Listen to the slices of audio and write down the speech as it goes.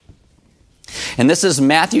And this is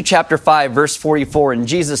Matthew chapter 5, verse 44. And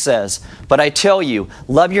Jesus says, "But I tell you,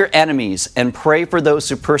 love your enemies and pray for those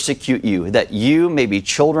who persecute you, that you may be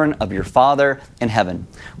children of your Father in heaven."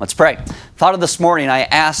 Let's pray. Father, this morning I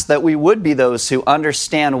ask that we would be those who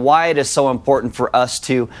understand why it is so important for us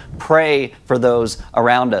to pray for those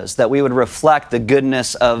around us, that we would reflect the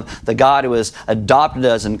goodness of the God who has adopted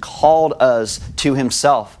us and called us to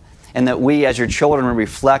Himself, and that we as your children would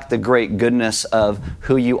reflect the great goodness of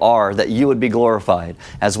who you are, that you would be glorified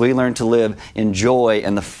as we learn to live in joy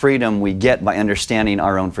and the freedom we get by understanding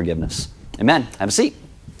our own forgiveness. Amen. Have a seat.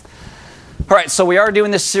 All right, so we are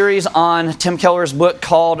doing this series on Tim Keller's book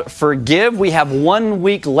called Forgive. We have 1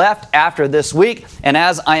 week left after this week, and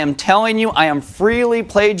as I am telling you, I am freely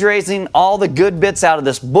plagiarizing all the good bits out of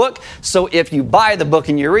this book. So if you buy the book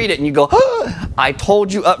and you read it and you go, I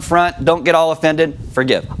told you up front, don't get all offended,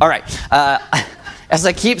 forgive. All right. As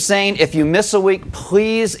I keep saying, if you miss a week,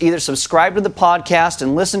 please either subscribe to the podcast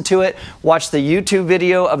and listen to it, watch the YouTube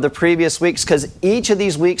video of the previous weeks, because each of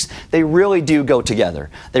these weeks, they really do go together.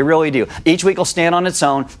 They really do. Each week will stand on its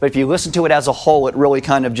own, but if you listen to it as a whole, it really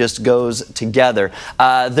kind of just goes together.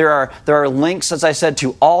 There are links, as I said,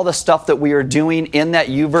 to all the stuff that we are doing in that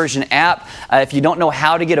YouVersion app. If you don't know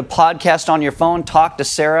how to get a podcast on your phone, talk to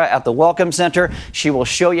Sarah at the Welcome Center. She will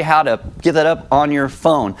show you how to get that up on your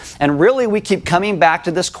phone. And really, we keep coming back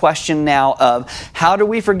to this question now of how do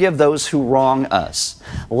we forgive those who wrong us?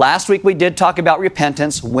 Last week we did talk about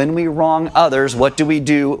repentance. When we wrong others, what do we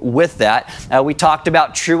do with that? We talked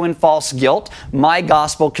about true and false guilt. My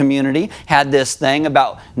gospel community had this thing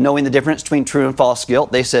about knowing the difference between true and false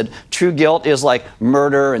guilt. They said true guilt is like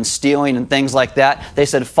murder and stealing and things like that. They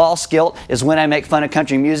said false guilt is when I make fun of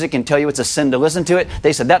country music and tell you it's a sin to listen to it.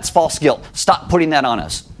 They said that's false guilt. Stop putting that on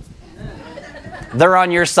us. They're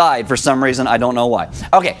on your side for some reason. I don't know why.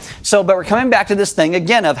 Okay, but we're coming back to this thing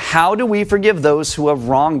again of how do we forgive those who have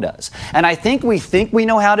wronged us? And I think we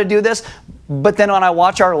know how to do this, but then when I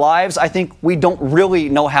watch our lives, I think we don't really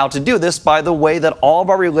know how to do this by the way that all of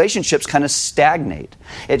our relationships kind of stagnate.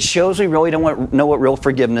 It shows we really don't know what real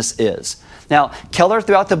forgiveness is. Now, Keller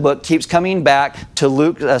throughout the book keeps coming back to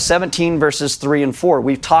Luke 17 verses 3 and 4.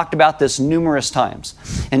 We've talked about this numerous times.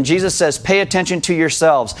 And Jesus says, pay attention to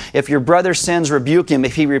yourselves. If your brother sins, rebuke him.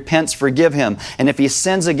 If he repents, forgive him. And if he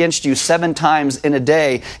sins against you 7 times in a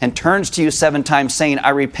day and turns to you 7 times saying, I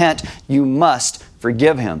repent, you must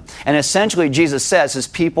forgive him. And essentially, Jesus says his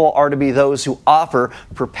people are to be those who offer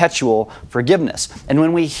perpetual forgiveness. And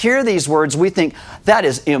when we hear these words, we think, that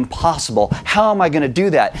is impossible. How am I going to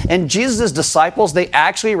do that? And Jesus' disciples, they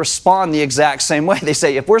actually respond the exact same way. They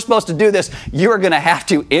say, if we're supposed to do this, you are going to have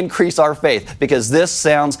to increase our faith because this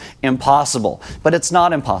sounds impossible. But it's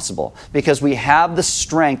not impossible because we have the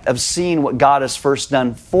strength of seeing what God has first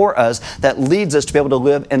done for us that leads us to be able to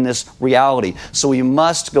live in this reality. So we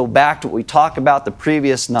must go back to what we talked about the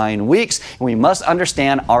previous 9 weeks, and we must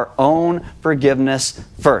understand our own forgiveness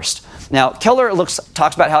first. Now, Keller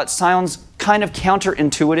talks about how it sounds kind of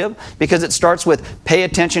counterintuitive because it starts with pay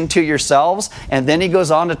attention to yourselves, and then he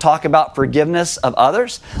goes on to talk about forgiveness of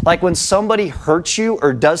others. Like when somebody hurts you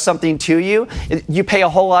or does something to you, you pay a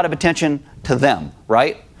whole lot of attention to them,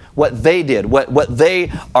 right? What they did, what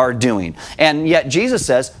they are doing. And yet Jesus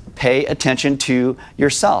says, pay attention to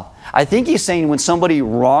yourself. I think he's saying when somebody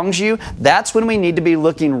wrongs you, that's when we need to be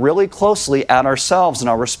looking really closely at ourselves and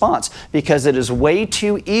our response, because it is way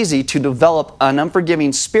too easy to develop an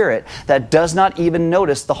unforgiving spirit that does not even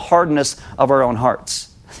notice the hardness of our own hearts.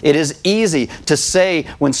 It is easy to say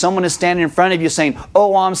when someone is standing in front of you saying,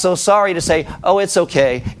 oh, I'm so sorry, to say, oh, it's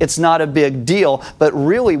okay, it's not a big deal. But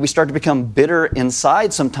really, we start to become bitter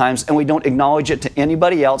inside sometimes, and we don't acknowledge it to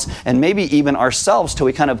anybody else, and maybe even ourselves, till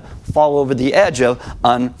we kind of fall over the edge of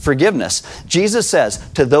unforgiveness. Jesus says,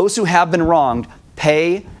 to those who have been wronged,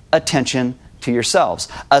 pay attention to yourselves.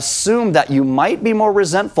 Assume that you might be more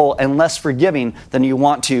resentful and less forgiving than you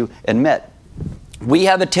want to admit. We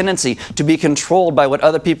have a tendency to be controlled by what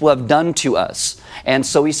other people have done to us. And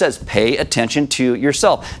so he says, pay attention to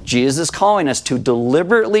yourself. Jesus is calling us to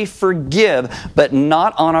deliberately forgive, but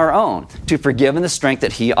not on our own, to forgive in the strength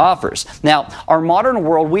that he offers. Now, our modern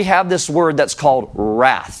world, we have this word that's called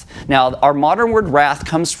wrath. Now, our modern word wrath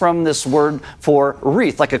comes from this word for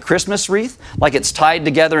wreath, like a Christmas wreath, like it's tied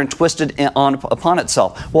together and twisted upon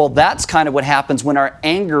itself. Well, that's kind of what happens when our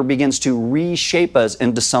anger begins to reshape us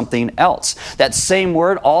into something else. That same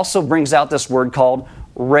word also brings out this word called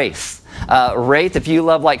wraith. Wraith, if you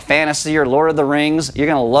love like fantasy or Lord of the Rings, you're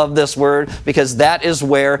going to love this word, because that is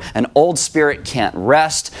where an old spirit can't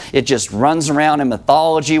rest. It just runs around in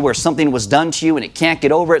mythology where something was done to you and it can't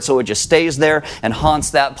get over it, so it just stays there and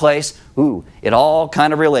haunts that place. It all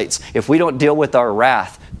kind of relates. If we don't deal with our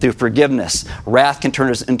wrath through forgiveness, wrath can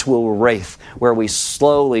turn us into a wraith, where we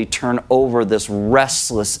slowly turn over this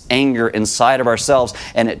restless anger inside of ourselves,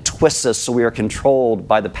 and it twists us so we are controlled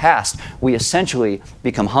by the past. We essentially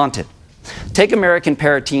become haunted. Take American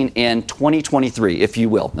parenting in 2023, if you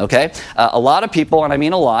will, okay? A lot of people, and I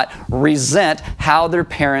mean a lot, resent how their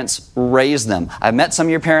parents raised them. I've met some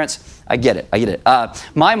of your parents. I get it.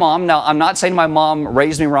 My mom, now I'm not saying my mom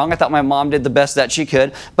raised me wrong. I thought my mom did the best that she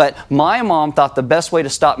could, but my mom thought the best way to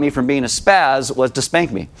stop me from being a spaz was to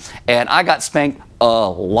spank me. And I got spanked a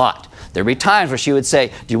lot. There'd be times where she would say,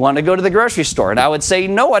 do you want to go to the grocery store? And I would say,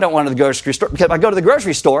 no, I don't want to go to the grocery store, because if I go to the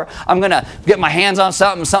grocery store, I'm going to get my hands on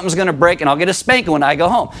something's going to break, and I'll get a spanking when I go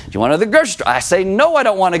home. Do you want to go to the grocery store? I say, no, I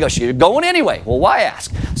don't want to go. She's going anyway. Well, why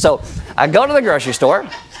ask? So I go to the grocery store,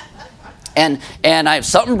 and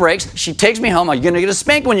something breaks. She takes me home. Are you going to get a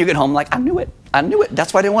spank when you get home? I'm like, I knew it.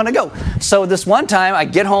 That's why I didn't want to go. So this one time I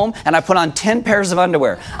get home and I put on 10 pairs of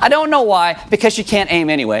underwear. I don't know why, because she can't aim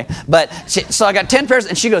anyway. So I got 10 pairs,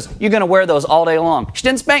 and she goes, you're going to wear those all day long. She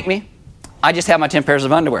didn't spank me. I just have my 10 pairs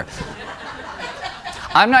of underwear.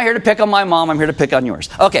 I'm not here to pick on my mom. I'm here to pick on yours.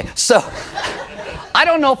 Okay, so I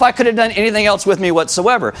don't know if I could have done anything else with me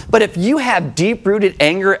whatsoever. But if you have deep-rooted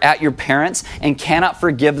anger at your parents and cannot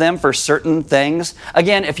forgive them for certain things,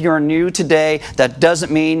 again, if you're new today, that doesn't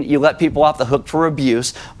mean you let people off the hook for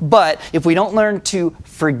abuse. But if we don't learn to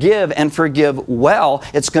forgive and forgive well,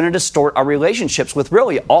 it's going to distort our relationships with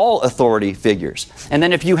really all authority figures. And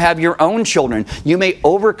then if you have your own children, you may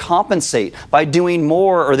overcompensate by doing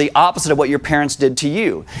more or the opposite of what your parents did to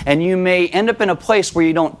you. And you may end up in a place where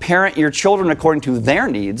you don't parent your children according to their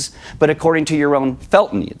needs, but according to your own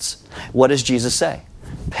felt needs. What does Jesus say?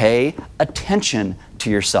 Pay attention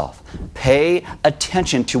to yourself. Pay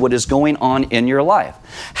attention to what is going on in your life.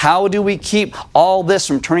 How do we keep all this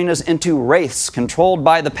from turning us into wraiths controlled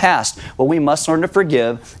by the past? Well, we must learn to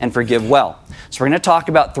forgive and forgive well. So we're going to talk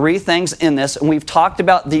about 3 things in this, and we've talked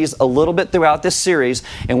about these a little bit throughout this series.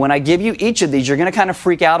 And when I give you each of these, you're going to kind of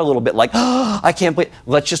freak out a little bit, like, oh, I can't believe.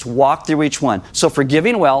 Let's just walk through each one. So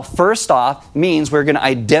forgiving well, first off, means we're going to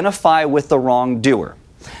identify with the wrongdoer.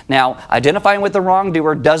 Now, identifying with the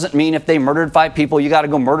wrongdoer doesn't mean if they murdered 5 people, you got to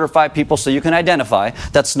go murder 5 people so you can identify.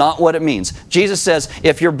 That's not what it means. Jesus says,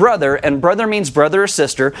 if your brother, and brother means brother or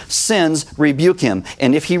sister, sins, rebuke him.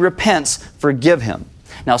 And if he repents, forgive him.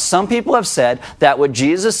 Now, some people have said that what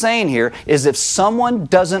Jesus is saying here is if someone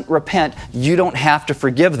doesn't repent, you don't have to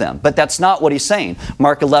forgive them. But that's not what he's saying.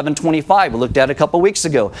 Mark 11:25, we looked at a couple weeks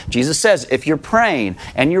ago. Jesus says, if you're praying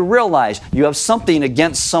and you realize you have something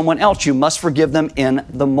against someone else, you must forgive them in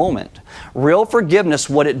the moment. Real forgiveness,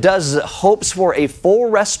 what it does is it hopes for a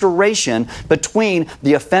full restoration between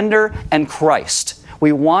the offender and Christ.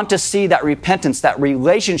 We want to see that repentance, that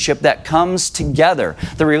relationship that comes together.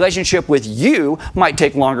 The relationship with you might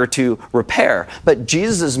take longer to repair, but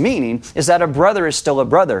Jesus' meaning is that a brother is still a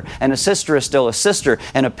brother, and a sister is still a sister,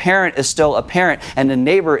 and a parent is still a parent, and a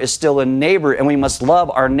neighbor is still a neighbor, and we must love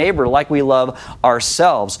our neighbor like we love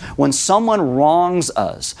ourselves. When someone wrongs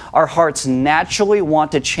us, our hearts naturally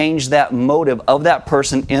want to change that motive of that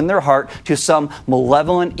person in their heart to some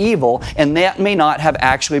malevolent evil, and that may not have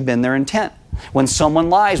actually been their intent. When someone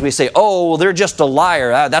lies, we say, oh, they're just a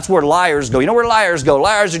liar. That's where liars go. You know where liars go?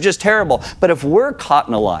 Liars are just terrible. But if we're caught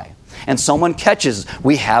in a lie and someone catches us,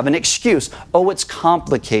 we have an excuse. Oh, it's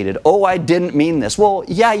complicated. Oh, I didn't mean this. Well,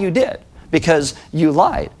 yeah, you did, because you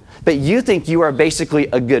lied. But you think you are basically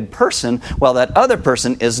a good person, while that other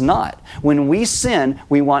person is not. When we sin,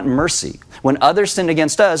 we want mercy. When others sin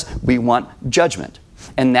against us, we want judgment.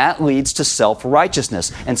 And that leads to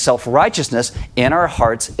self-righteousness. And self-righteousness in our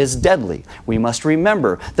hearts is deadly. We must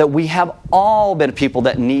remember that we have all been people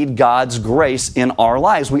that need God's grace in our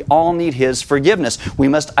lives. We all need His forgiveness. We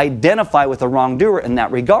must identify with the wrongdoer in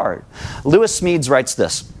that regard. Lewis Smedes writes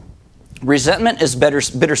this: resentment is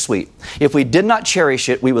bittersweet. If we did not cherish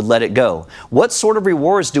it, we would let it go. What sort of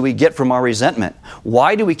rewards do we get from our resentment?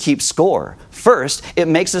 Why do we keep score? First, it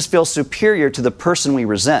makes us feel superior to the person we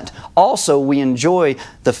resent. Also, we enjoy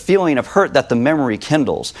the feeling of hurt that the memory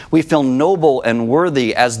kindles. We feel noble and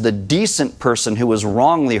worthy as the decent person who was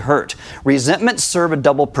wrongly hurt. Resentments serve a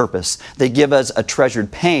double purpose. They give us a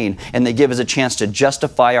treasured pain, and they give us a chance to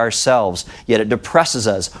justify ourselves. Yet it depresses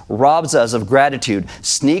us, robs us of gratitude,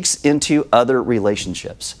 sneaks into other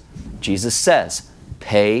relationships. Jesus says,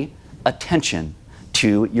 pay attention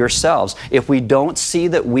to yourselves. If we don't see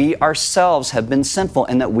that we ourselves have been sinful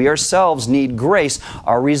and that we ourselves need grace,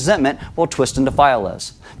 our resentment will twist and defile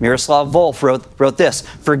us. Miroslav Volf wrote this: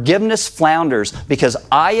 "Forgiveness flounders because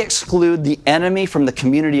I exclude the enemy from the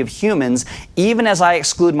community of humans, even as I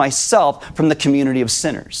exclude myself from the community of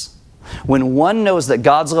sinners." When one knows that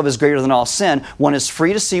God's love is greater than all sin, one is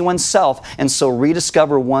free to see oneself and so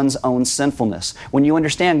rediscover one's own sinfulness. When you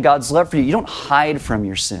understand God's love for you, you don't hide from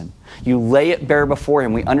your sin. You lay it bare before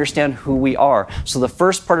Him. We understand who we are. So the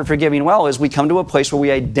first part of forgiving well is we come to a place where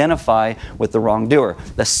we identify with the wrongdoer.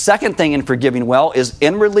 The second thing in forgiving well is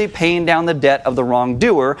inwardly paying down the debt of the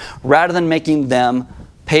wrongdoer rather than making them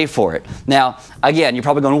pay for it. Now, again, you're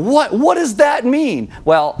probably going, what does that mean?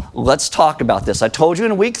 Well, let's talk about this. I told you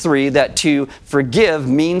in week 3 that to forgive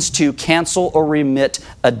means to cancel or remit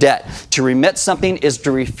a debt. To remit something is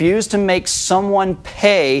to refuse to make someone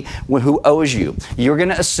pay who owes you. You're going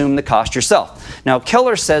to assume the cost yourself. Now,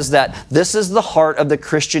 Keller says that this is the heart of the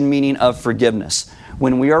Christian meaning of forgiveness.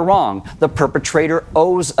 When we are wrong, the perpetrator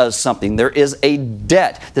owes us something. There is a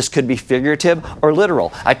debt. This could be figurative or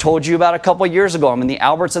literal. I told you about a couple of years ago, I'm in the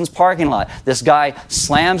Albertsons parking lot. This guy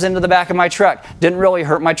slams into the back of my truck. Didn't really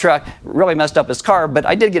hurt my truck, really messed up his car, but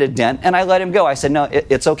I did get a dent, and I let him go. I said, no,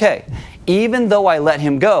 it's okay. Even though I let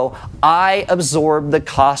him go, I absorbed the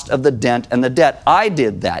cost of the dent and the debt. I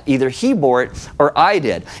did that. Either he bore it or I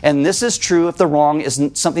did. And this is true if the wrong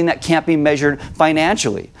isn't something that can't be measured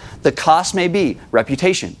financially. The cost may be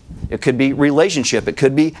reputation. It could be relationship. It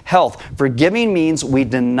could be health. Forgiving means we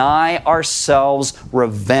deny ourselves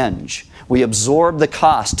revenge. We absorb the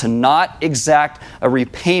cost to not exact a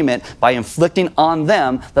repayment by inflicting on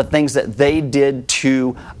them the things that they did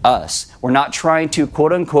to us. We're not trying to,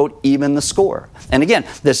 quote unquote, even the score. And again,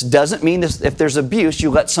 this doesn't mean this, if there's abuse, you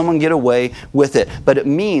let someone get away with it. But it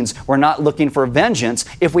means we're not looking for vengeance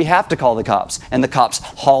if we have to call the cops and the cops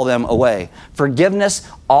haul them away. Forgiveness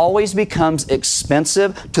always becomes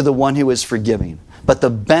expensive to the one who is forgiving. But the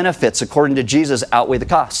benefits, according to Jesus, outweigh the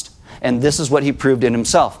cost. And this is what He proved in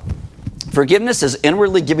Himself. Forgiveness is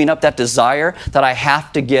inwardly giving up that desire that I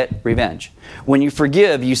have to get revenge. When you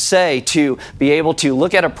forgive, you say to be able to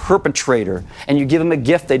look at a perpetrator and you give them a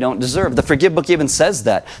gift they don't deserve. The Forgive book even says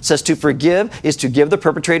that. It says to forgive is to give the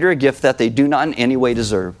perpetrator a gift that they do not in any way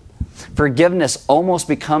deserve. Forgiveness almost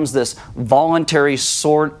becomes this voluntary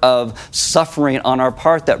sort of suffering on our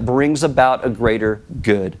part that brings about a greater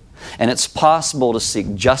good. And it's possible to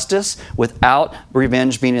seek justice without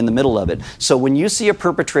revenge being in the middle of it. So when you see a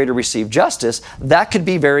perpetrator receive justice, that could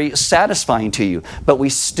be very satisfying to you. But we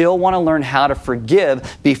still want to learn how to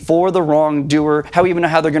forgive before the wrongdoer, how we even know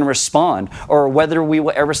how they're going to respond, or whether we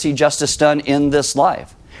will ever see justice done in this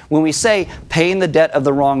life. When we say paying the debt of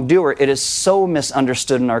the wrongdoer, it is so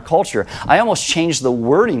misunderstood in our culture. I almost changed the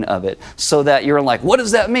wording of it so that you're like, what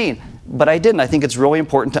does that mean? But I didn't. I think it's really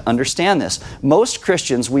important to understand this. Most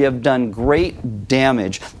Christians, we have done great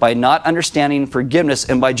damage by not understanding forgiveness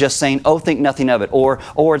and by just saying, oh, think nothing of it, or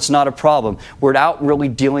it's not a problem. We're not really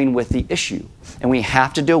dealing with the issue. And we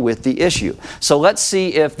have to deal with the issue. So let's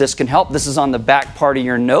see if this can help. This is on the back part of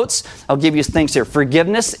your notes. I'll give you things here.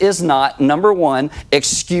 Forgiveness is not, number one,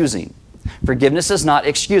 excusing. Forgiveness is not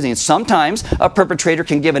excusing. Sometimes a perpetrator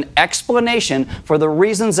can give an explanation for the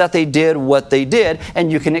reasons that they did what they did,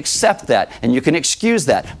 and you can accept that, and you can excuse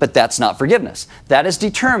that. But that's not forgiveness. That is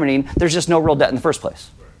determining there's just no real debt in the first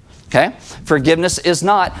place. Okay? Forgiveness is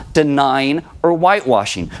not denying or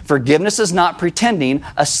whitewashing. Forgiveness is not pretending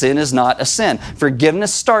a sin is not a sin.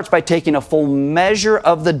 Forgiveness starts by taking a full measure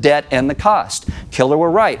of the debt and the cost. Keller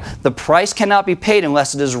were right. The price cannot be paid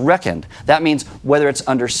unless it is reckoned. That means whether it's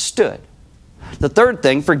understood. The third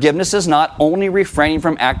thing, forgiveness is not only refraining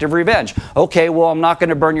from active revenge. Okay, well, I'm not going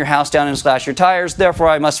to burn your house down and slash your tires, therefore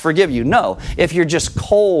I must forgive you. No, if you're just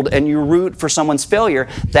cold and you root for someone's failure,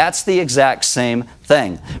 that's the exact same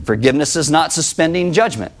thing. Forgiveness is not suspending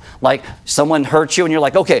judgment. Like someone hurts you and you're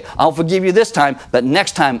like, okay, I'll forgive you this time, but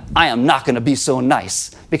next time I am not going to be so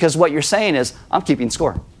nice. Because what you're saying is, I'm keeping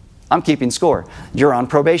score. I'm keeping score. You're on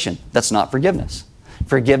probation. That's not forgiveness.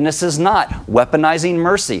 Forgiveness is not weaponizing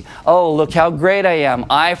mercy. Oh, look how great I am.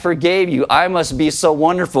 I forgave you. I must be so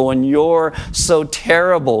wonderful and you're so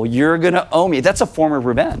terrible. You're going to owe me. That's a form of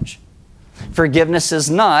revenge. Forgiveness is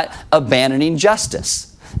not abandoning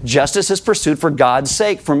justice. Justice is pursued for God's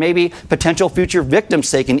sake, for maybe potential future victim's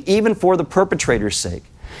sake, and even for the perpetrator's sake.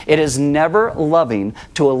 It is never loving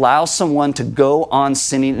to allow someone to go on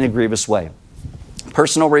sinning in a grievous way.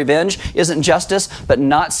 Personal revenge isn't justice, but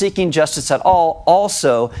not seeking justice at all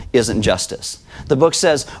also isn't justice. The book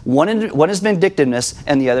says one is vindictiveness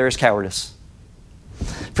and the other is cowardice.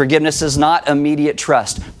 Forgiveness is not immediate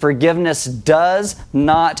trust. Forgiveness does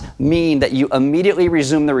not mean that you immediately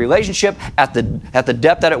resume the relationship at the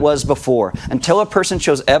depth that it was before. Until a person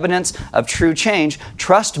shows evidence of true change,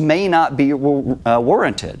 trust may not be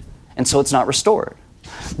warranted, and so it's not restored.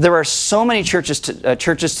 There are so many churches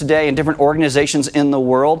today and different organizations in the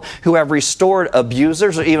world who have restored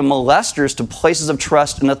abusers or even molesters to places of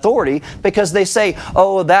trust and authority because they say,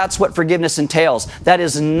 oh, that's what forgiveness entails. That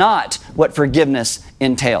is not what forgiveness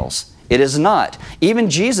entails. It is not. Even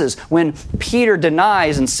Jesus, when Peter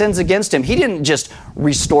denies and sins against him, he didn't just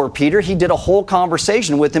restore Peter. He did a whole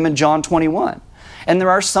conversation with him in John 21. And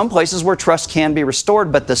there are some places where trust can be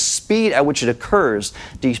restored, but the speed at which it occurs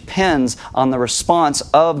depends on the response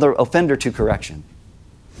of the offender to correction.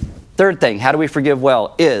 Third thing, how do we forgive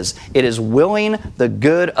well? It is willing the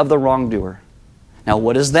good of the wrongdoer. Now,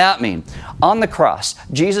 what does that mean? On the cross,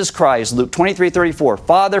 Jesus cries, Luke 23:34,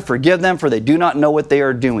 Father, forgive them, for they do not know what they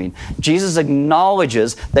are doing. Jesus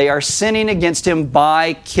acknowledges they are sinning against him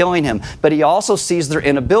by killing him, but he also sees their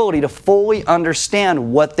inability to fully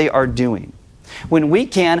understand what they are doing. When we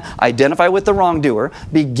can identify with the wrongdoer,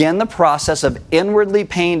 begin the process of inwardly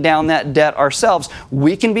paying down that debt ourselves,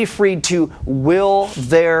 we can be freed to will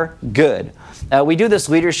their good. We do this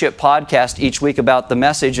leadership podcast each week about the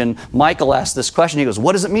message, and Michael asked this question. He goes,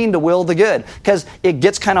 what does it mean to will the good? Because it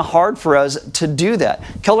gets kind of hard for us to do that.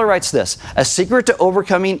 Keller writes this, a secret to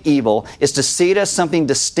overcoming evil is to see it as something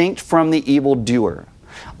distinct from the evildoer.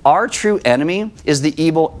 Our true enemy is the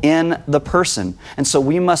evil in the person. And so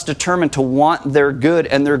we must determine to want their good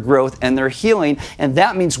and their growth and their healing. And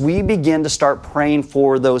that means we begin to start praying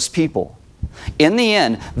for those people. In the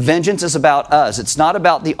end, vengeance is about us. It's not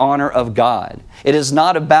about the honor of God. It is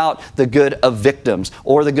not about the good of victims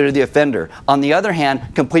or the good of the offender. On the other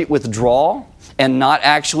hand, complete withdrawal and not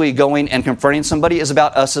actually going and confronting somebody is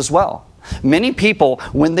about us as well. Many people,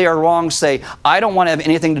 when they are wrong, say, I don't want to have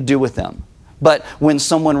anything to do with them. But when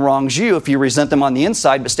someone wrongs you, if you resent them on the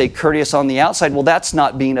inside but stay courteous on the outside, well, that's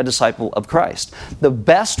not being a disciple of Christ. The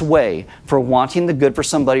best way for wanting the good for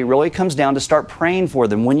somebody really comes down to start praying for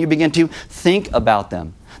them when you begin to think about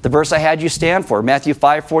them. The verse I had you stand for, Matthew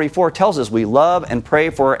 5:44, tells us we love and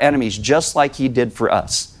pray for our enemies just like he did for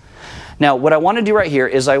us. Now, what I want to do right here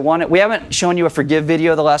is we haven't shown you a forgive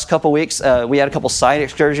video the last couple weeks. We had a couple side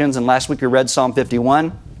excursions, and last week we read Psalm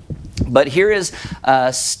 51. But here is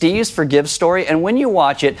Steve's forgive story, and when you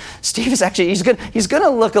watch it, Steve is actually, he's going to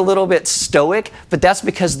look a little bit stoic, but that's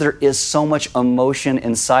because there is so much emotion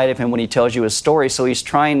inside of him when he tells you his story, so he's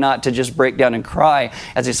trying not to just break down and cry.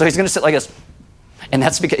 So he's going to sit like this, and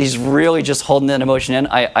that's because he's really just holding that emotion in.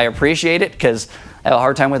 I appreciate it, because I have a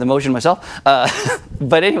hard time with emotion myself.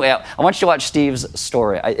 But anyway, I want you to watch Steve's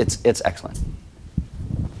story. It's excellent.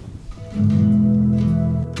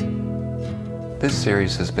 This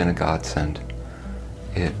series has been a godsend.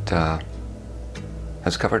 It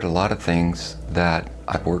has covered a lot of things that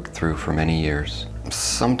I've worked through for many years.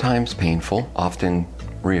 Sometimes painful, often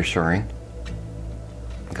reassuring.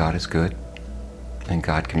 God is good, and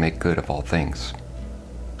God can make good of all things.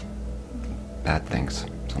 Bad things,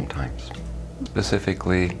 sometimes.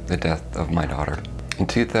 Specifically, the death of my daughter. In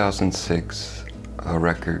 2006, a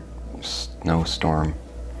record snowstorm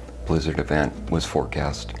blizzard event was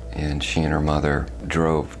forecast, and she and her mother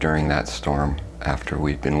drove during that storm after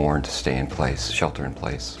we'd been warned to stay in place, shelter in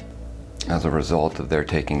place. As a result of their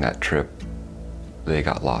taking that trip, they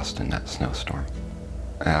got lost in that snowstorm.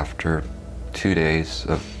 After 2 days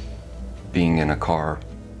of being in a car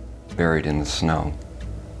buried in the snow,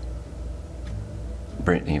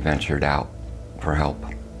 Brittany ventured out for help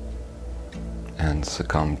and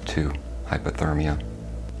succumbed to hypothermia.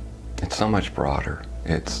 It's so much broader.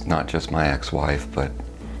 It's not just my ex-wife, but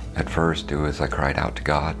at first it was I cried out to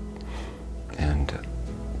God and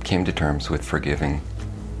came to terms with forgiving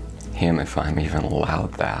him, if I'm even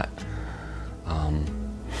allowed that.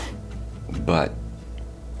 But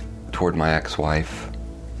toward my ex-wife,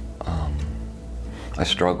 I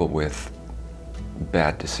struggled with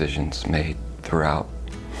bad decisions made throughout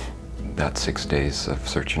that 6 days of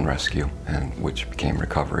search and rescue, and which became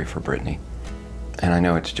recovery for Brittany. And I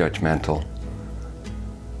know it's judgmental.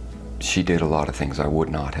 She did a lot of things I would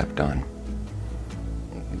not have done.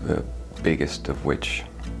 The biggest of which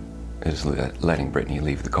is letting Brittany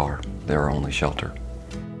leave the car, their only shelter.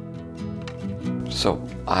 So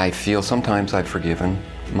I feel sometimes I've forgiven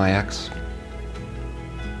my ex,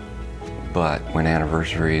 but when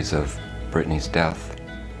anniversaries of Brittany's death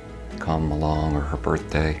come along, or her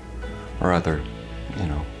birthday, or other,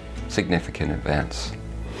 significant events,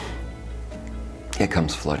 it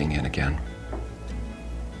comes flooding in again.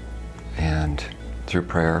 And through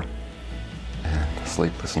prayer and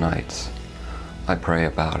sleepless nights. I pray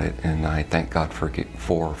about it and I thank God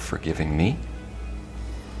for forgiving me.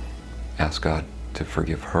 Ask God to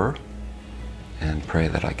forgive her and pray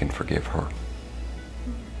that I can forgive her.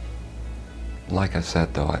 Like I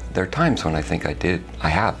said though, there are times when I think I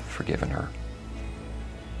have forgiven her.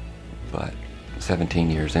 But 17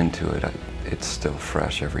 years into it, it's still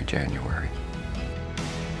fresh every January.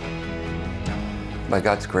 By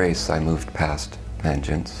God's grace, I moved past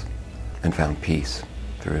vengeance and found peace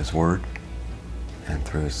through His Word and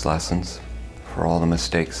through His lessons for all the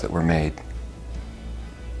mistakes that were made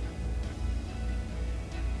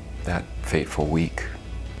that fateful week.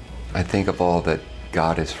 I think of all that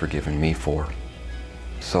God has forgiven me for.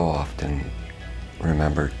 So often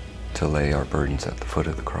remember to lay our burdens at the foot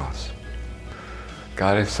of the cross.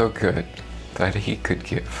 God is so good that He could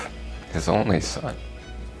give His only Son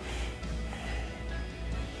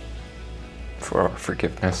for our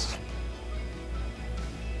forgiveness.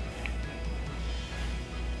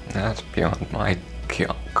 That's beyond my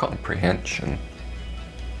comprehension.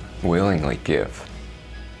 Willingly give.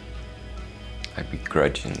 I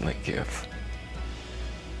begrudgingly give.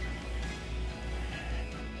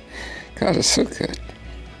 God is so good.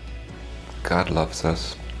 God loves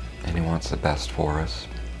us, and He wants the best for us,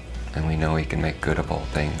 and we know He can make good of all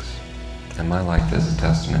things. And my life is a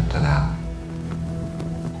testament to that.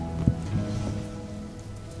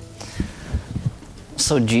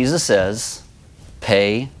 So Jesus says,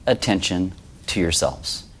 pay attention to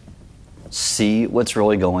yourselves. See what's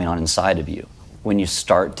really going on inside of you when you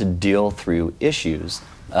start to deal through issues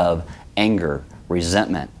of anger,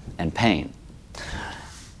 resentment, and pain.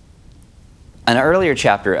 In an earlier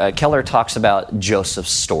chapter, Keller talks about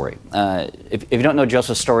Joseph's story. If you don't know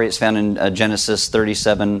Joseph's story, it's found in Genesis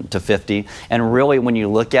 37 to 50. And really, when you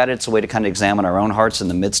look at it, it's a way to kind of examine our own hearts in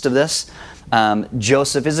the midst of this.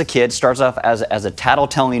 Joseph is a kid, starts off as a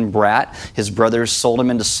tattle-telling brat. His brothers sold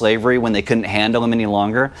him into slavery when they couldn't handle him any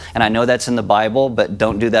longer. And I know that's in the Bible, but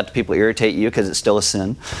don't do that to people who irritate you because it's still a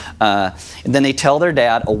sin. And then they tell their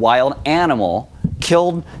dad a wild animal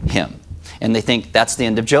killed him. And they think that's the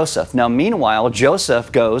end of Joseph. Now, meanwhile,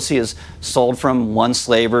 Joseph goes, he is sold from one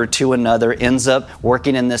slaver to another, ends up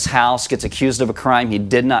working in this house, gets accused of a crime he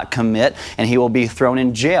did not commit, and he will be thrown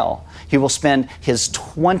in jail. He will spend his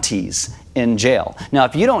 20s in jail. Now,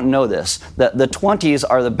 if you don't know this, the 20s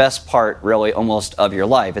are the best part, really, almost of your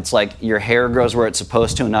life. It's like your hair grows where it's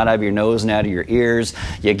supposed to, not out of your nose and out of your ears.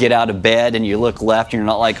 You get out of bed and you look left, and you're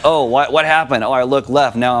not like, oh, what happened? Oh, I look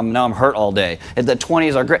left. Now I'm hurt all day. The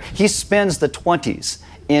 20s are great. He spends the 20s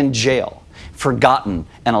in jail, forgotten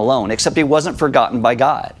and alone, except he wasn't forgotten by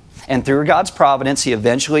God. And through God's providence, he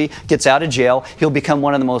eventually gets out of jail. He'll become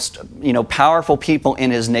one of the most, powerful people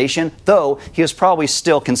in his nation, though he was probably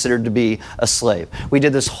still considered to be a slave. We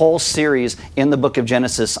did this whole series in the book of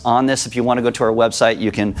Genesis on this. If you want to go to our website,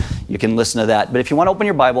 you can listen to that. But if you want to open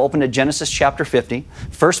your Bible, open to Genesis chapter 50,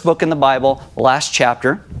 first book in the Bible, last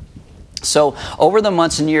chapter. So over the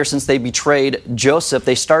months and years since they betrayed Joseph,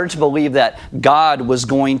 they started to believe that God was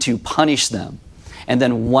going to punish them. And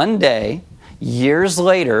then one day, years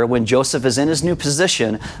later, when Joseph is in his new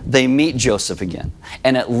position, they meet Joseph again.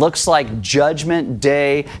 And it looks like judgment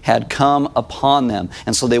day had come upon them.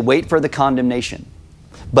 And so they wait for the condemnation.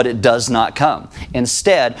 But it does not come.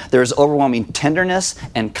 Instead, there is overwhelming tenderness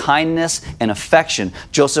and kindness and affection.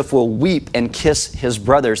 Joseph will weep and kiss his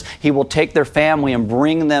brothers. He will take their family and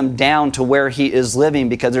bring them down to where he is living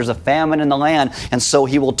because there's a famine in the land, and so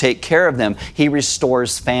he will take care of them. He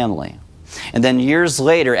restores family. And then years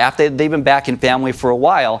later, after they've been back in family for a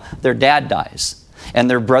while, their dad dies. And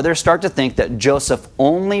their brothers start to think that Joseph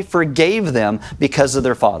only forgave them because of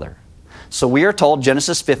their father. So we are told,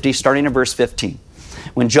 Genesis 50, starting in verse 15.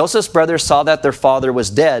 When Joseph's brothers saw that their father was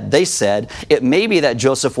dead, they said, "It may be that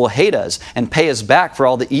Joseph will hate us and pay us back for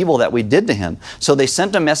all the evil that we did to him." So they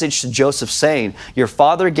sent a message to Joseph saying, "Your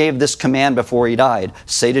father gave this command before he died.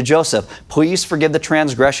 Say to Joseph, please forgive the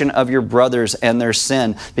transgression of your brothers and their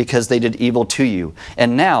sin because they did evil to you.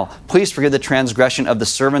 And now, please forgive the transgression of the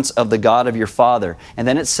servants of the God of your father." And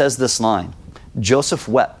then it says this line, Joseph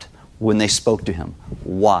wept when they spoke to him.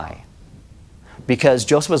 Why? Because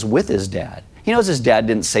Joseph was with his dad. He knows his dad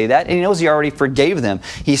didn't say that, and he knows he already forgave them.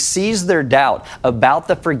 He sees their doubt about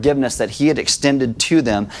the forgiveness that he had extended to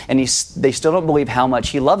them, and they still don't believe how much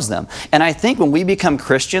he loves them. And I think when we become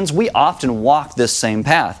Christians, we often walk this same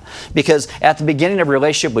path. Because at the beginning of a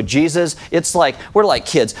relationship with Jesus, it's like, we're like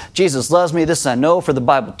kids. Jesus loves me, this I know, for the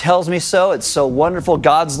Bible tells me so. It's so wonderful.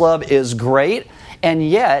 God's love is great. And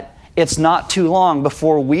yet, it's not too long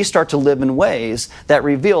before we start to live in ways that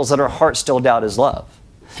reveals that our hearts still doubt his love.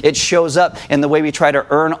 It shows up in the way we try to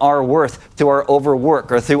earn our worth through our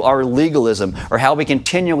overwork or through our legalism, or how we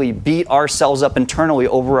continually beat ourselves up internally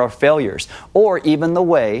over our failures, or even the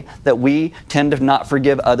way that we tend to not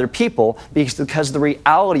forgive other people because the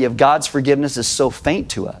reality of God's forgiveness is so faint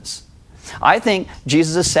to us. I think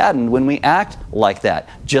Jesus is saddened when we act like that,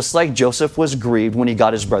 just like Joseph was grieved when he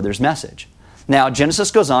got his brother's message. Now,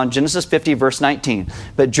 Genesis goes on, Genesis 50, verse 19.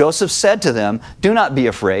 But Joseph said to them, "Do not be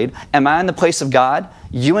afraid. Am I in the place of God?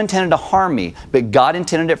 You intended to harm me, but God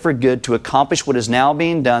intended it for good to accomplish what is now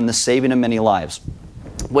being done, the saving of many lives."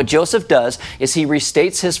 What Joseph does is he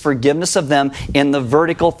restates his forgiveness of them in the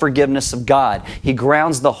vertical forgiveness of God. He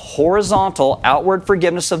grounds the horizontal outward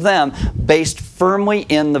forgiveness of them based firmly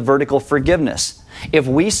in the vertical forgiveness. If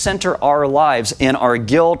we center our lives in our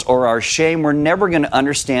guilt or our shame, we're never going to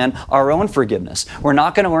understand our own forgiveness. We're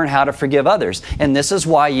not going to learn how to forgive others. And this is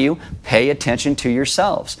why you pay attention to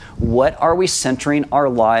yourselves. What are we centering our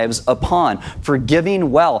lives upon?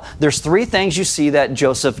 Forgiving well. There's three things you see that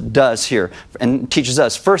Joseph does here and teaches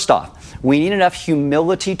us. First off, we need enough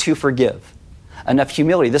humility to forgive. Enough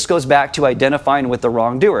humility. This goes back to identifying with the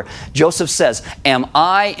wrongdoer. Joseph says, "Am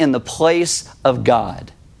I in the place of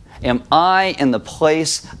God? Am I in the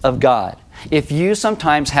place of God?" If you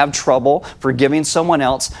sometimes have trouble forgiving someone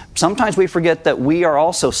else, sometimes we forget that we are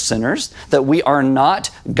also sinners, that we are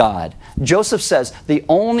not God. Joseph says, the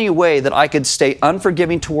only way that I could stay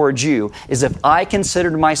unforgiving towards you is if I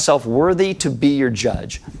considered myself worthy to be your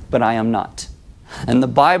judge, but I am not. And the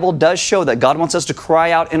Bible does show that God wants us to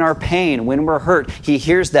cry out in our pain when we're hurt. He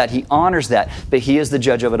hears that, He honors that, but He is the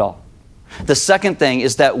judge of it all. The second thing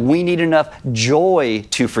is that we need enough joy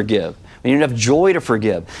to forgive. We need enough joy to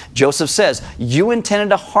forgive. Joseph says, "You intended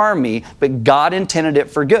to harm me, but God intended it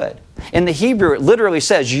for good." In the Hebrew, it literally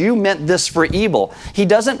says, "You meant this for evil." He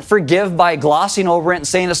doesn't forgive by glossing over it and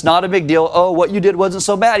saying it's not a big deal. "Oh, what you did wasn't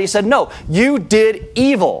so bad." He said, "No, you did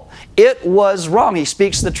evil. It was wrong." He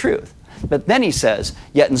speaks the truth. But then he says,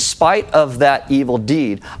 "Yet in spite of that evil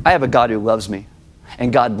deed, I have a God who loves me.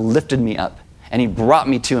 And God lifted me up. And He brought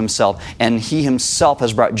me to Himself, and He Himself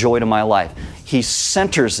has brought joy to my life." He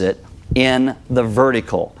centers it in the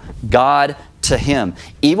vertical. God to Him.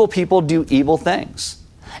 Evil people do evil things.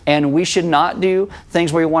 And we should not do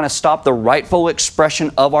things where we want to stop the rightful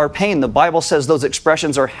expression of our pain. The Bible says those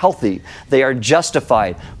expressions are healthy. They are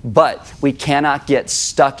justified. But we cannot get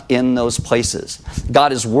stuck in those places.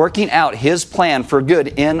 God is working out His plan for good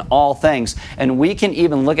in all things. And we can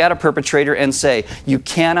even look at a perpetrator and say, "You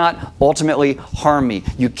cannot ultimately harm me.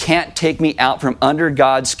 You can't take me out from under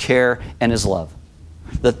God's care and His love."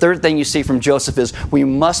 The third thing you see from Joseph is we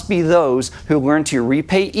must be those who learn to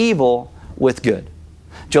repay evil with good.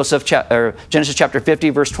 Genesis chapter 50,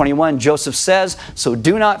 verse 21, Joseph says, "So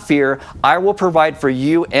do not fear, I will provide for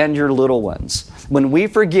you and your little ones." When we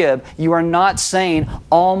forgive, you are not saying,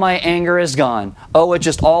 "All my anger is gone. Oh, it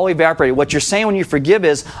just all evaporated." What you're saying when you forgive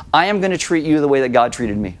is, "I am going to treat you the way that God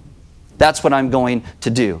treated me. That's what I'm going to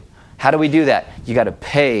do." How do we do that? You got to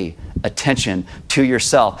pay attention to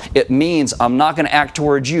yourself. It means I'm not going to act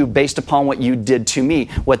towards you based upon what you did to me.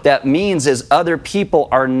 What that means is other people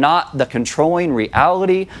are not the controlling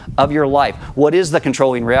reality of your life. What is the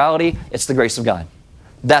controlling reality? It's the grace of God.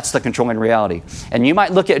 That's the controlling reality. And you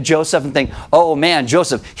might look at Joseph and think, "Oh man,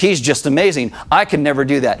 Joseph, he's just amazing. I could never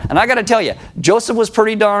do that." And I got to tell you, Joseph was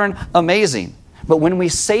pretty darn amazing. But when we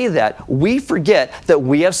say that, we forget that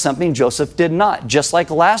we have something Joseph did not. Just like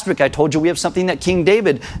last week I told you we have something that King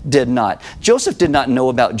David did not. Joseph did not know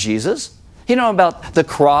about Jesus. He didn't know about the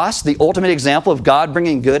cross, the ultimate example of God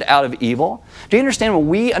bringing good out of evil. Do you understand? When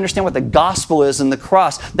we understand what the gospel is and the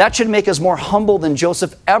cross, that should make us more humble than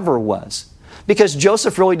Joseph ever was. Because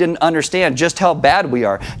Joseph really didn't understand just how bad we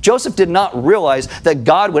are. Joseph did not realize that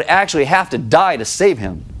God would actually have to die to save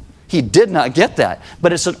him. He did not get that.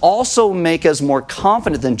 But it should also make us more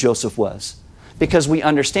confident than Joseph was, because we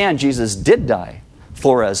understand Jesus did die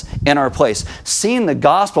for us in our place. Seeing the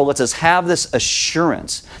gospel lets us have this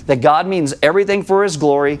assurance that God means everything for His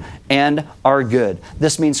glory and our good.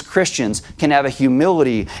 This means Christians can have a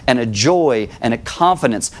humility and a joy and a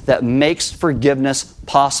confidence that makes forgiveness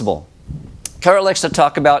possible. Carol likes to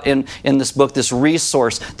talk about in this book, this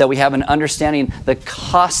resource that we have in understanding the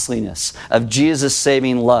costliness of Jesus'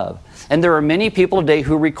 saving love. And there are many people today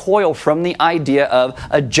who recoil from the idea of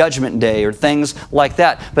a judgment day or things like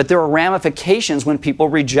that. But there are ramifications when people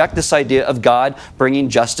reject this idea of God bringing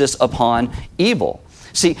justice upon evil.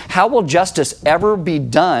 See, how will justice ever be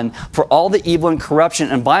done for all the evil and corruption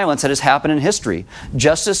and violence that has happened in history?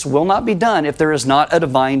 Justice will not be done if there is not a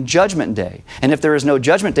divine judgment day. And if there is no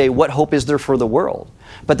judgment day, what hope is there for the world?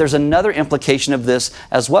 But there's another implication of this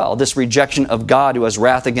as well, this rejection of God who has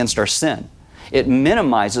wrath against our sin. It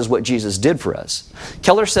minimizes what Jesus did for us.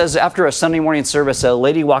 Keller says after a Sunday morning service, a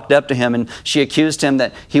lady walked up to him and she accused him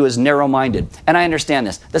that he was narrow-minded. And I understand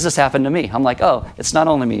this. This has happened to me. I'm like, oh, it's not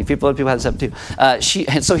only me. Other people have this happen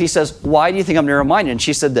too. So he says, why do you think I'm narrow-minded? And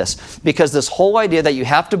she said this, because this whole idea that you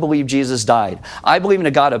have to believe Jesus died. I believe in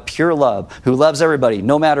a God of pure love who loves everybody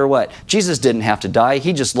no matter what. Jesus didn't have to die.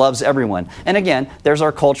 He just loves everyone. And again, there's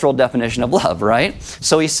our cultural definition of love, right?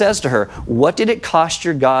 So he says to her, what did it cost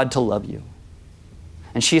your God to love you?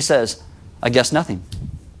 And she says, I guess nothing.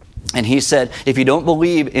 And he said, if you don't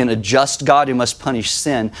believe in a just God who must punish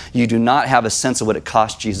sin, you do not have a sense of what it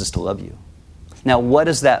cost Jesus to love you. Now, what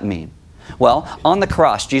does that mean? Well, on the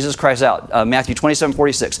cross, Jesus cries out, Matthew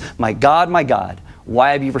 27:46, my God,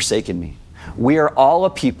 why have you forsaken me? We are all a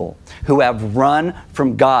people who have run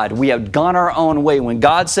from God. We have gone our own way. When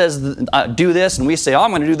God says, do this, and we say, oh, I'm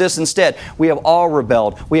going to do this instead, we have all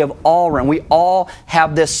rebelled. We have all run. We all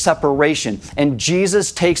have this separation. And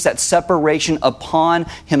Jesus takes that separation upon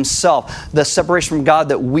himself, the separation from God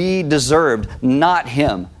that we deserved, not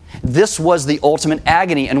him. This was the ultimate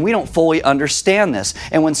agony, and we don't fully understand this.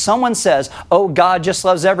 And when someone says, oh, God just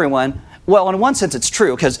loves everyone, well, in one sense, it's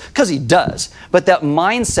true, because he does. But that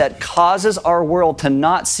mindset causes our world to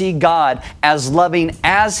not see God as loving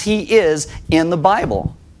as he is in the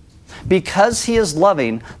Bible. Because he is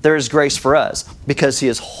loving, there is grace for us. Because he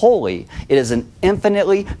is holy, it is an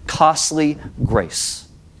infinitely costly grace.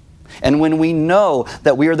 And when we know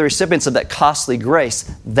that we are the recipients of that costly grace,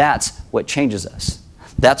 that's what changes us.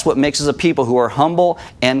 That's what makes us a people who are humble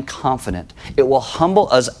and confident. It will humble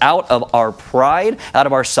us out of our pride, out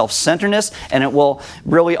of our self-centeredness, and it will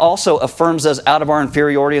really also affirms us out of our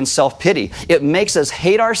inferiority and self-pity. It makes us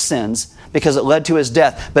hate our sins because it led to his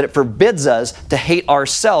death, but it forbids us to hate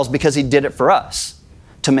ourselves because he did it for us,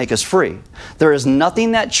 to make us free. There is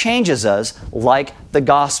nothing that changes us like the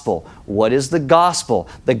gospel. What is the gospel?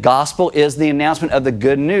 The gospel is the announcement of the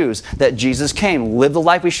good news that Jesus came, lived the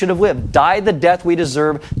life we should have lived, died the death we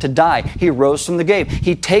deserve to die. He rose from the grave.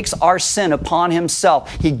 He takes our sin upon himself.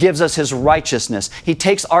 He gives us his righteousness. He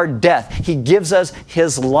takes our death. He gives us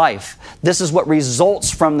his life. This is what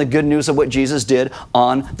results from the good news of what Jesus did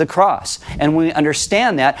on the cross. And when we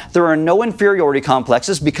understand that, there are no inferiority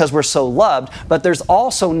complexes because we're so loved, but there's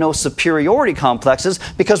also no superiority complexes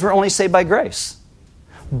because we're only saved by grace.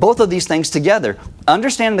 Both of these things together.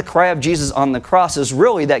 Understanding the cry of Jesus on the cross is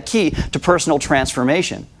really that key to personal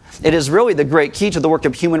transformation. It is really the great key to the work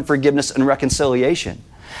of human forgiveness and reconciliation.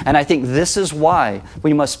 And I think this is why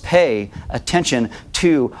we must pay attention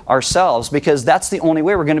to ourselves, because that's the only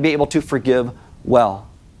way we're going to be able to forgive well.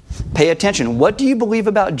 Pay attention. What do you believe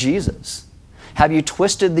about Jesus? Have you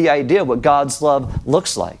twisted the idea of what God's love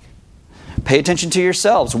looks like? Pay attention to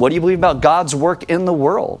yourselves. What do you believe about God's work in the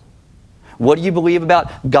world? What do you believe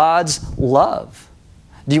about God's love?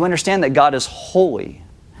 Do you understand that God is holy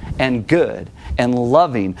and good and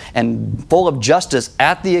loving and full of justice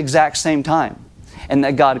at the exact same time? And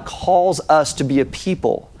that God calls us to be a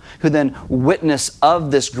people who then witness of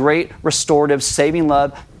this great restorative saving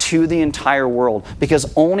love to the entire world.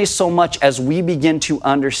 Because only so much as we begin to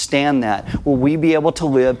understand that will we be able to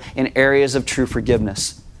live in areas of true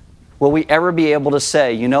forgiveness. Will we ever be able to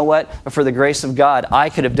say, you know what, for the grace of God, I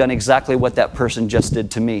could have done exactly what that person just did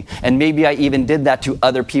to me. And maybe I even did that to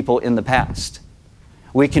other people in the past.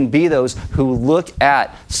 We can be those who look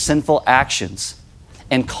at sinful actions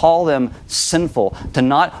and call them sinful, to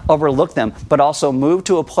not overlook them, but also move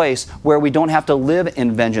to a place where we don't have to live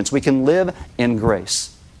in vengeance. We can live in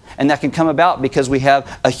grace. And that can come about because we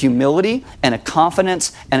have a humility and a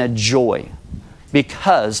confidence and a joy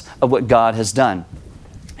because of what God has done.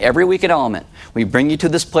 Every week at Element, we bring you to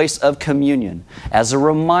this place of communion as a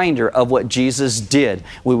reminder of what Jesus did,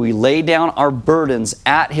 where we lay down our burdens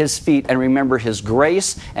at his feet and remember his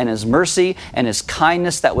grace and his mercy and his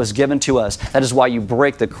kindness that was given to us. That is why you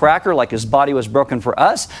break the cracker like his body was broken for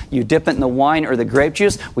us. You dip it in the wine or the grape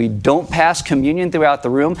juice. We don't pass communion throughout the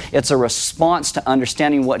room. It's a response to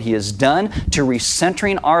understanding what he has done, to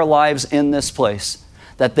recentering our lives in this place,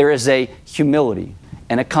 that there is a humility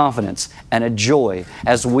and a confidence and a joy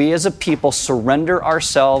as we as a people surrender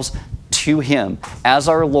ourselves to him as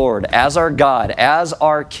our Lord, as our God, as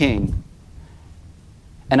our King.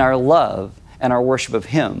 And our love and our worship of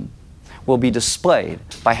him will be displayed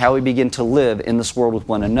by how we begin to live in this world with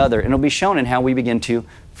one another. And it'll be shown in how we begin to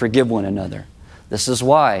forgive one another. This is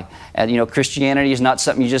why. And Christianity is not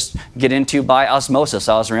something you just get into by osmosis.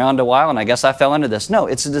 I was around a while and I guess I fell into this. No,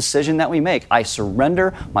 it's a decision that we make. I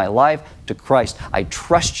surrender my life to Christ. I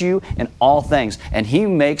trust you in all things. And He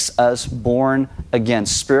makes us born again,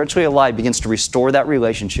 spiritually alive, begins to restore that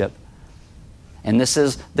relationship. And this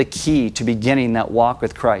is the key to beginning that walk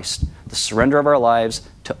with Christ, the surrender of our lives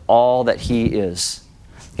to all that He is.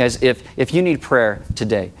 Guys, if you need prayer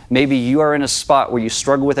today, maybe you are in a spot where you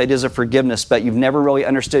struggle with ideas of forgiveness, but you've never really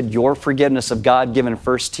understood your forgiveness of God given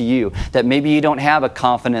first to you, that maybe you don't have a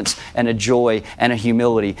confidence and a joy and a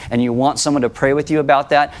humility, and you want someone to pray with you about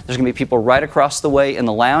that, there's going to be people right across the way in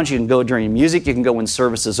the lounge. You can go during music. You can go when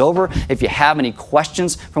service is over. If you have any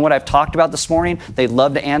questions from what I've talked about this morning, they'd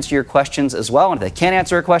love to answer your questions as well. And if they can't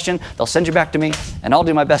answer a question, they'll send you back to me, and I'll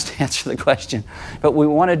do my best to answer the question. But what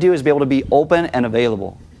we want to do is be able to be open and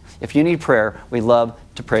available. If you need prayer, we'd love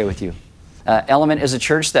to pray with you. Element is a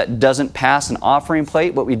church that doesn't pass an offering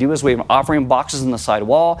plate. What we do is we have offering boxes on the side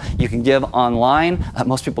wall. You can give online.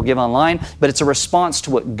 Most people give online. But it's a response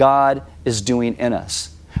to what God is doing in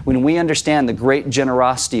us. When we understand the great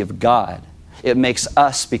generosity of God, it makes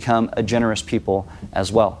us become a generous people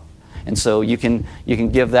as well. And so you can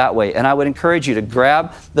give that way. And I would encourage you to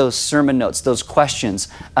grab those sermon notes, those questions.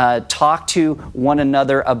 Talk to one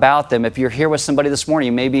another about them. If you're here with somebody this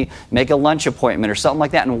morning, maybe make a lunch appointment or something like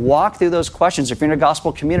that and walk through those questions. If you're in a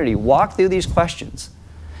gospel community, walk through these questions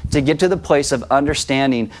to get to the place of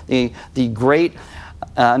understanding the great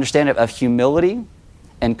understanding of humility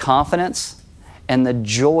and confidence and the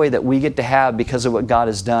joy that we get to have because of what God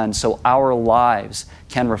has done, so our lives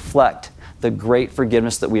can reflect the great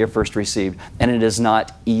forgiveness that we have first received. And it is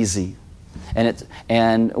not easy.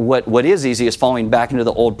 And what is easy is falling back into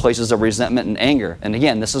the old places of resentment and anger. And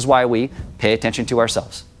again, this is why we pay attention to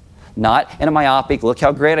ourselves. Not in a myopic, look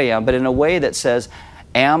how great I am, but in a way that says,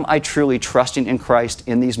 am I truly trusting in Christ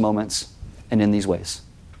in these moments and in these ways?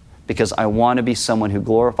 Because I want to be someone who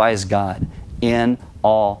glorifies God in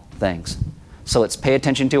all things. So let's pay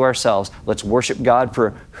attention to ourselves. Let's worship God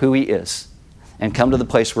for who He is, and come to the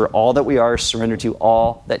place where all that we are is surrendered to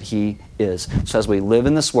all that He is. So as we live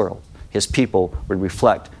in this world, His people would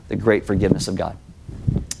reflect the great forgiveness of God.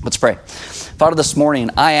 Let's pray. Father, this morning,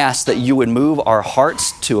 I ask that you would move our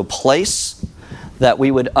hearts to a place that we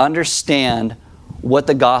would understand what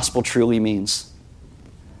the gospel truly means.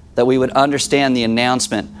 That we would understand the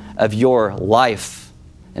announcement of your life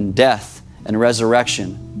and death and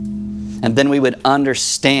resurrection. And then we would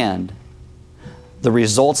understand the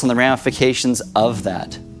results and the ramifications of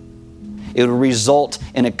that. It would result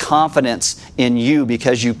in a confidence in you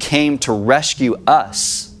because you came to rescue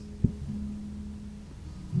us.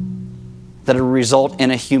 That it would result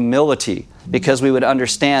in a humility because we would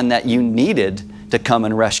understand that you needed to come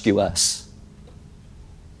and rescue us.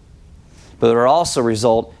 But it would also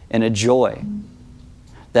result in a joy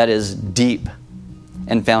that is deep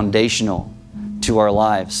and foundational to our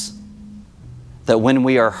lives. That when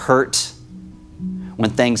we are hurt, when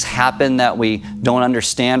things happen that we don't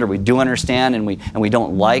understand or we do understand and we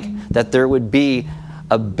don't like, that there would be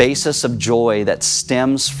a basis of joy that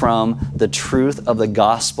stems from the truth of the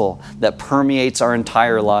gospel that permeates our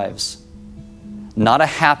entire lives. Not a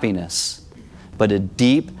happiness, but a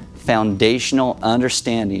deep foundational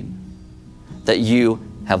understanding that you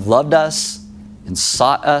have loved us and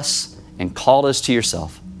sought us and called us to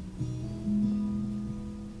yourself.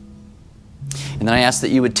 And then I ask that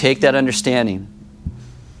you would take that understanding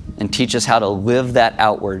and teach us how to live that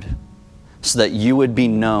outward so that you would be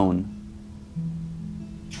known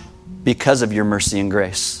because of your mercy and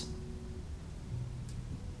grace.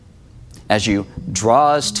 As you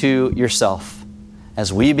draw us to yourself,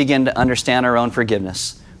 as we begin to understand our own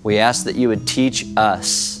forgiveness, we ask that you would teach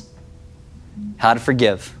us how to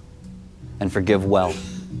forgive and forgive well.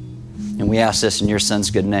 And we ask this in your Son's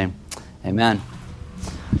good name. Amen.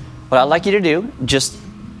 What I'd like you to do just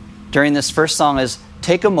during this first song is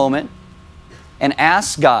take a moment and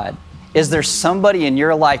ask God, is there somebody in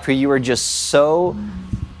your life who you are just so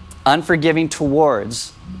unforgiving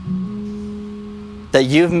towards that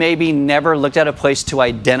you've maybe never looked at a place to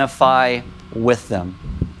identify with them?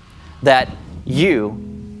 That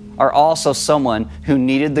you are also someone who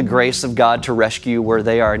needed the grace of God to rescue you where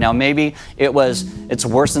they are. Now maybe it's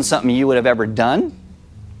worse than something you would have ever done,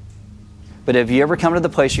 but have you ever come to the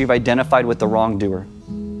place where you've identified with the wrongdoer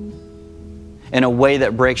in a way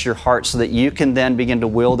that breaks your heart so that you can then begin to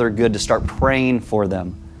will their good, to start praying for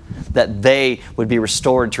them, that they would be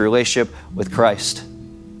restored to relationship with Christ?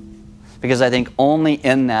 Because I think only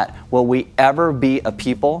in that will we ever be a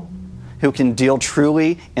people who can deal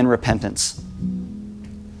truly in repentance.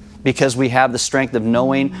 because we have the strength of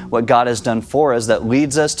knowing what God has done for us that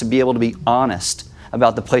leads us to be able to be honest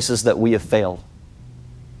about the places that we have failed.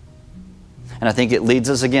 And I think it leads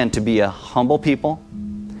us again to be a humble people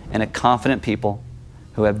and a confident people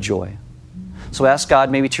who have joy. So ask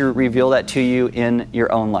God maybe to reveal that to you in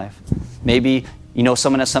your own life. Maybe you know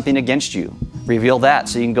someone has something against you. Reveal that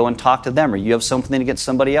so you can go and talk to them, or you have something against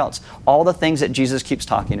somebody else. All the things that Jesus keeps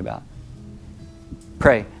talking about.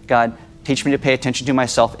 Pray, God, teach me to pay attention to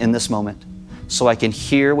myself in this moment so I can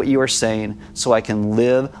hear what you are saying, so I can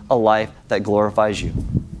live a life that glorifies you.